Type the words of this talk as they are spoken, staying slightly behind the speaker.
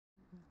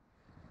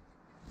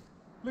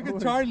Look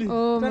at Charlie.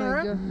 Oh Turn my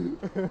around.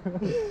 god.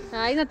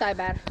 Nah, he's not that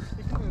bad.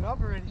 He's coming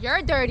up already.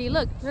 You're dirty.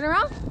 Look, turn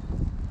around.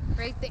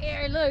 Right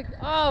there. Look.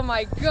 Oh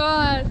my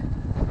god.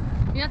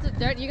 You're not too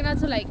dirty. You're gonna have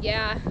to like,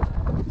 yeah.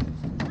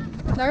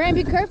 Lauren,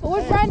 be careful.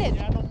 Where's Brandon?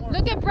 Yeah, no more.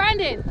 Look at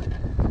Brandon.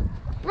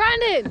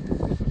 Brandon,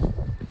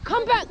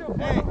 come back.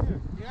 Hey,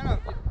 yeah.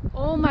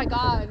 Oh my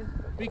god.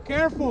 Be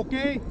careful,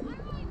 okay?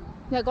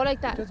 Yeah, go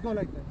like that. Just go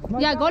like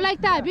that. Yeah, go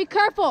like that. Be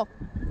careful.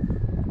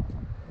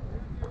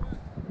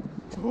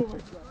 Oh my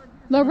god.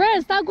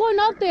 Lauren, stop going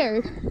out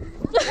there.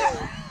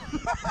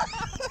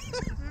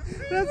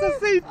 That's the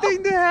same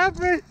thing that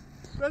happened.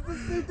 That's the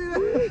same thing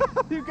that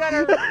happened. You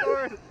gotta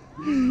record.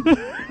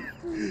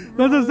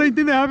 That's the same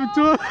thing that happened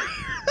to us.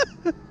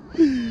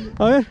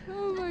 Okay.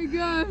 Oh my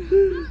god.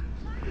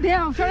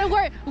 Damn, I'm trying to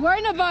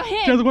worrying about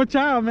him. Just watch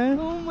out, man.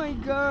 Oh my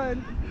god.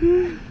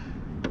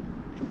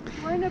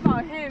 Worrying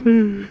about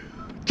him.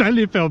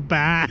 Charlie felt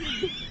bad.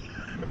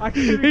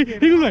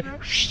 He was like,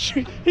 shh.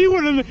 He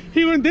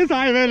went this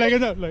high, man, like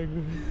that, like.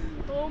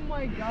 Oh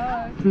my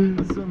god.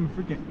 Some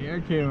freaking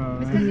air came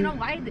out. It's because you know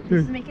why? This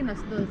is making the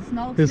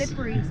snow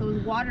slippery, so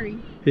it's watery.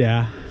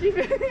 Yeah. You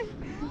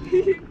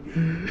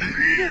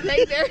just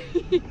lay there.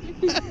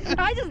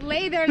 I just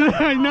lay there.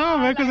 Like, I know,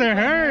 man, because it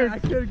hurt. I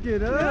couldn't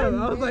get up. I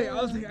was like,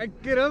 I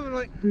get up and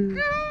like.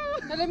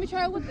 Now let me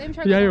try it with. Let me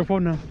try. You have your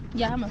phone now.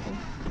 Yeah, I have my phone.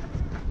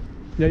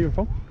 You have your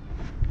phone?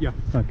 Yeah.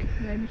 Okay.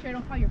 Yeah, let me try. I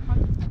don't fall your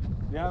pocket.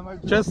 Yeah,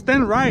 Just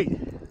stand right.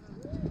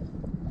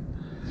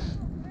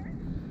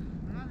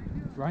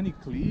 Do I need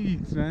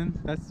cleats, man?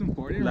 That's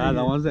important. Nah,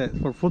 the ones that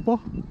for football?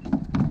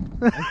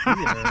 I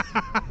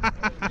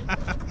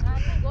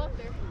can't go up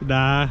there.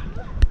 Nah. I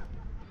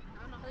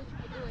don't know how you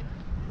can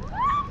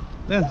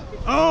do it. Yeah.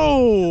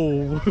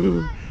 Oh!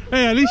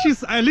 Hey, at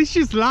least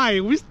she's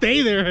lying. We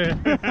stay there.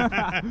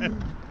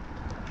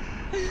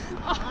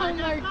 Oh my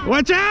god.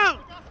 Watch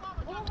out!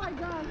 Oh my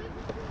god.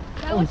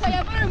 That was like,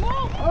 I better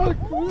move.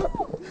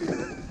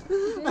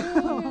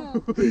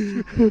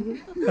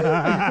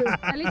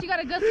 At least you got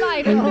a good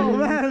slide. Oh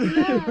man.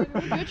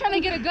 You're trying to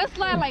get a good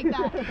slide like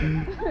that.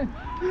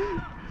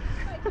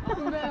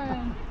 Oh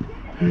man.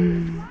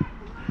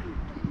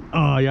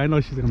 Oh yeah, I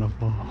know she's gonna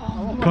fall.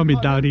 Oh, Coming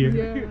down here.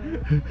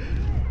 Yeah.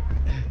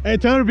 Hey,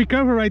 tell her to be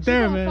careful right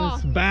there, gonna man. fall.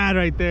 It's bad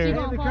right She there.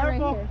 gonna fall right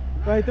here.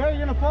 Right there,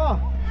 you're gonna fall.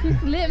 She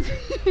slipped.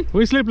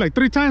 We slipped like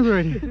 3 times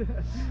already.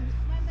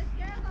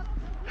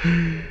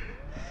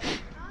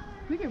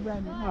 Look at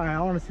Brandon. Alright, I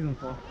want to see them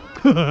fall.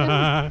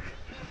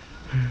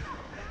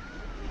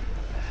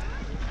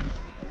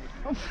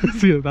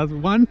 Sí, that's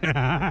one.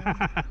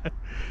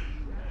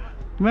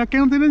 Man, que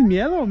no tienes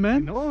miedo,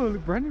 man. No,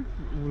 look, Brandon.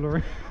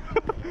 Lauren.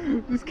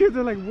 These kids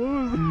are like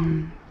wolves.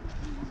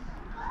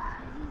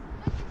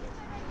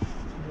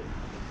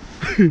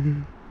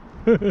 And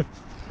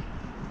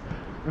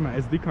my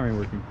SD card ain't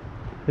working.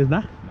 Is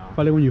that? No.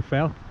 Probably when you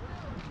fell.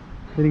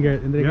 Didn't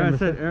get. Yeah, I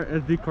said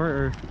SD card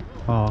or.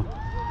 Oh.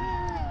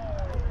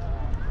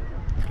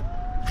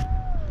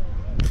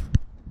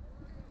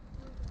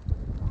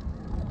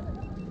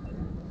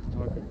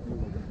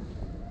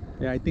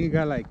 Yeah, I think it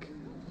got like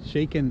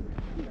shaken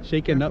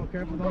up.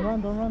 Careful, don't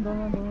run, don't run, don't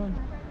run, don't run.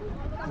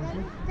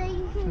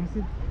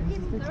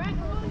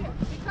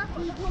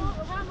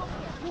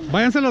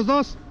 Váyanse los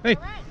dos. Hey.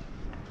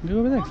 Go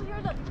over there. Come over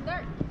here, look.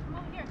 There. Come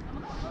over here.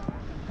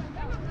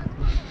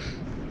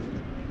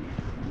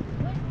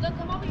 Look,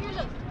 come over here,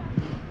 look.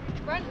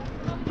 Brandon,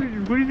 come over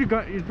here. Where did you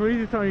got? Where did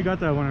you tell you got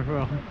that one? I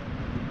fell.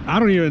 I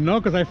don't even know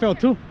because I fell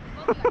too.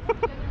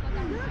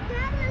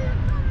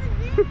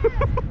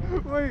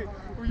 Wait,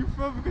 were you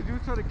fell because you were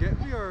trying to get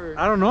me or?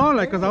 I don't know,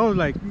 like, because I was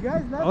like, You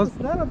guys I was- left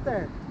the sled up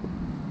there.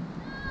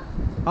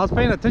 I was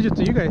paying attention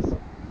to you guys.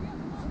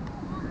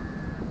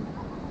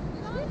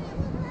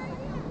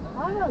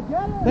 Anna,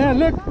 get it! There,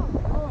 look.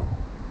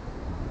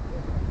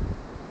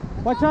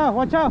 Watch out,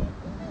 watch out.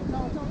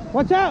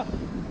 Watch out.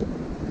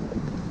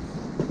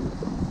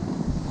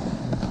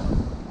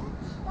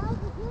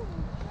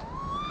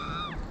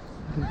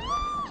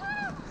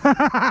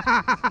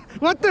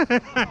 What the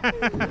heck?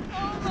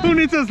 Who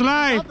needs a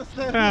slide?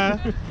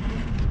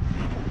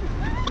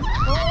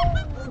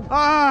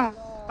 Ah,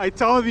 I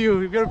told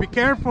you, you gotta be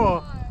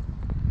careful.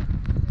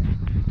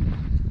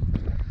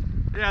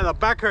 Yeah, the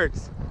back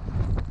hurts.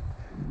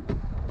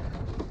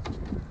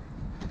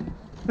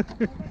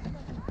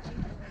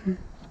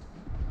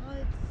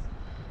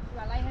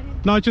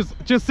 No, just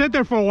sit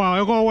there for a while.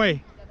 It'll go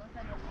away.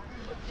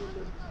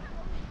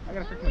 I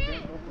gotta fix my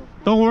damn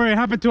GoPro. Don't worry, it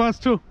happened to us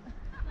too.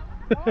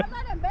 I'm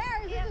not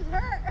embarrassed. It just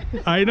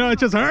hurt. I know, it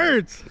just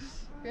hurts.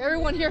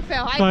 Everyone here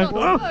fell. I But- fell.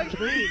 oh.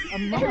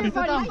 Look.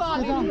 Everybody's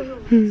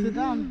falling. Sit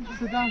down,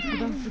 sit down, sit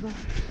down, sit down.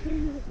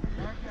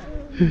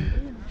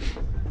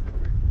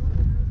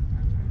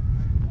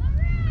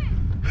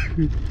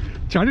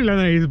 Charlie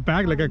landed on his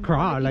back like a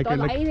crow, like I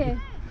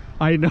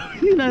know.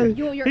 He landed,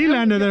 Your he arm-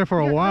 landed there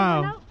for your a arm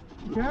while. went out?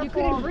 You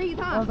couldn't breathe,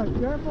 I huh? was like,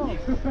 careful.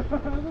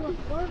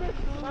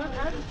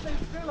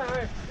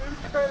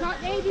 Not,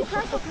 hey, be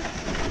careful.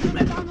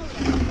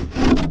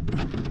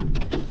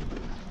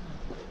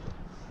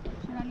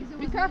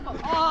 Be careful.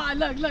 Oh,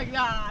 look.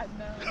 Ah,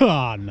 no.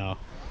 Oh, no.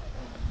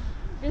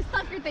 You're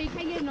stuck right there. You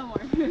can't get no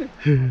more.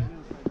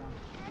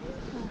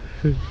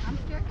 I'm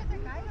scared que se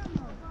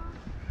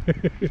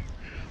caigan.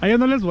 A ellos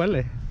no les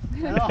duele.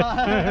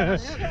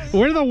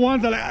 We're the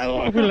ones that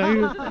like,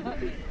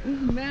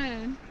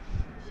 Man.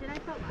 Shit, I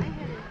felt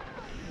lightheaded.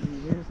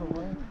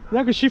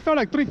 yeah, because she fell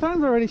like 3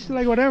 times already. She's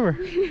like, whatever.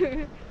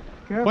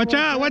 Careful, Watch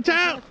out, watch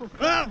out.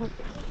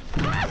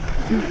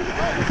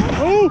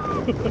 Oh.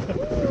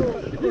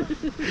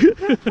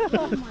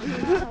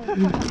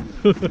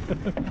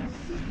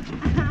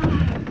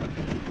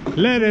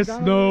 Let us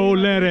know,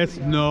 let us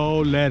know,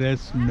 let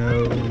us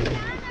know.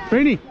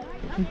 Rainy.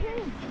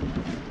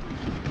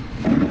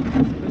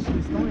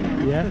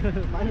 Yeah.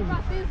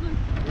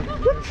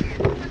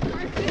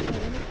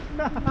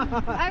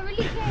 I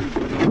really can't.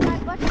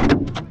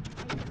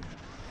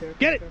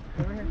 Get it.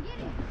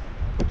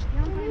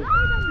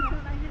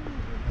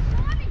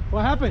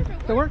 What happened?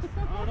 Did it work?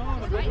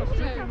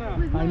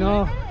 I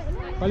know.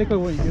 Probably could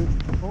win, dude.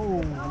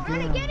 Oh,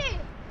 Trying to get it.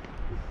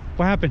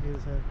 What happened?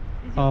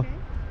 Oh,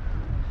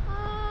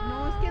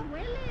 No, es que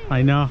duele.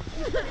 I know.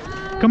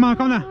 Come on,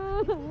 come on.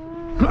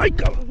 Ay,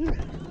 come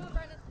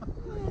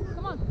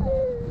Come on.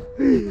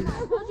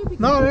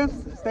 No, let's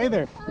stay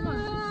there. Come on.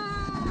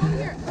 Over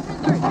here.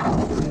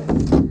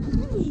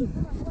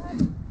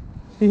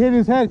 He hit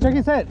his head. Check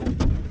his head.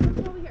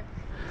 Over here.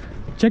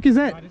 Check his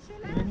head.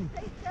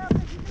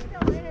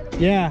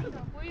 Yeah.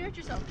 Where you hurt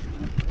yourself?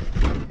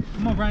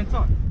 Come on, Brian,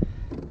 talk.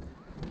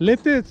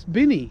 Lift his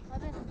beanie.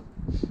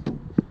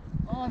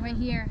 Oh, right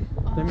here.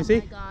 Oh, Let me see.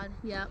 Oh my God.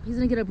 Yeah, he's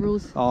gonna get a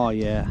bruise. Oh,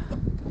 yeah.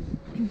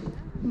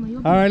 Come on, you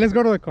All right, let's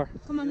go to the car.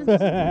 Come on,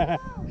 let's go.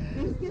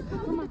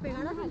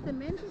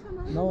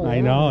 No,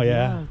 I know,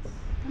 yeah.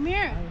 Come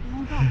here.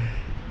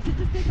 Just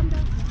take him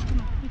down.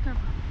 Come on, be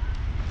careful.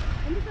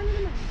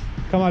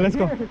 Come on, let's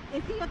go.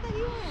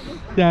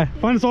 Yeah,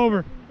 fun's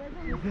over.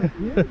 I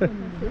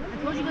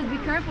told you guys be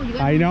careful. You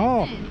guys I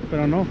know, listen.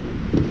 pero no.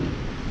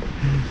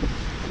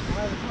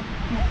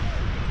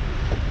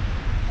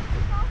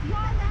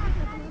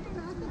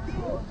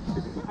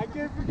 I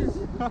can't forget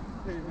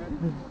something,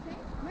 man.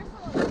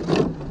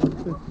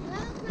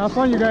 Have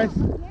fun, you guys.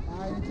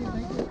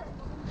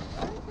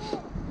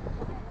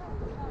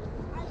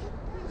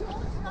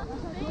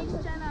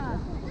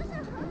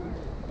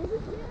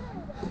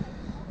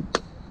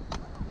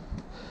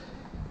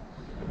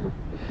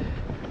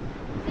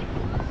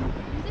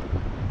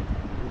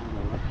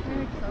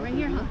 So right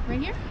here, huh? Right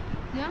here?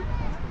 Yeah?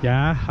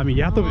 Yeah, I mean,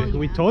 you have to. Oh,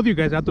 We yeah. told you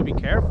guys you have to be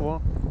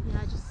careful.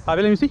 Yeah, just. A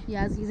ver, let me see.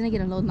 Yeah, he's gonna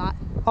get a little knot.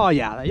 Oh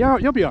yeah,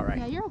 you'll be all right.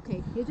 Yeah, you're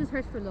okay. It just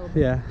hurts for a little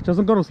bit. Yeah, just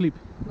don't go to sleep.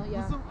 No,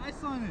 yeah. Some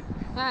ice on it.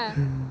 Ah.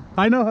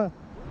 I know her.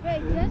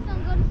 Wait, just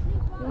don't go to sleep.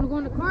 You wanna go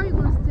in the car or you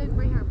wanna stay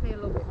right here and play a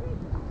little bit?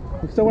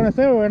 You still want to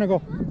stay or we're gonna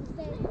go?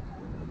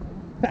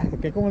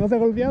 Que como no se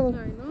ha golpeado.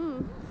 I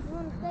know.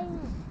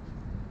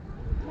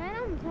 Man,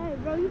 I'm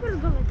tired, bro. You better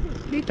go like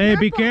this. Hey,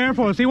 be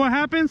careful. See what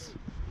happens?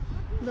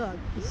 Look.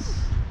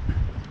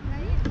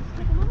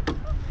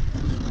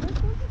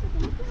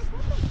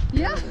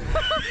 Yeah.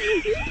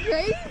 He's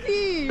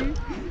crazy.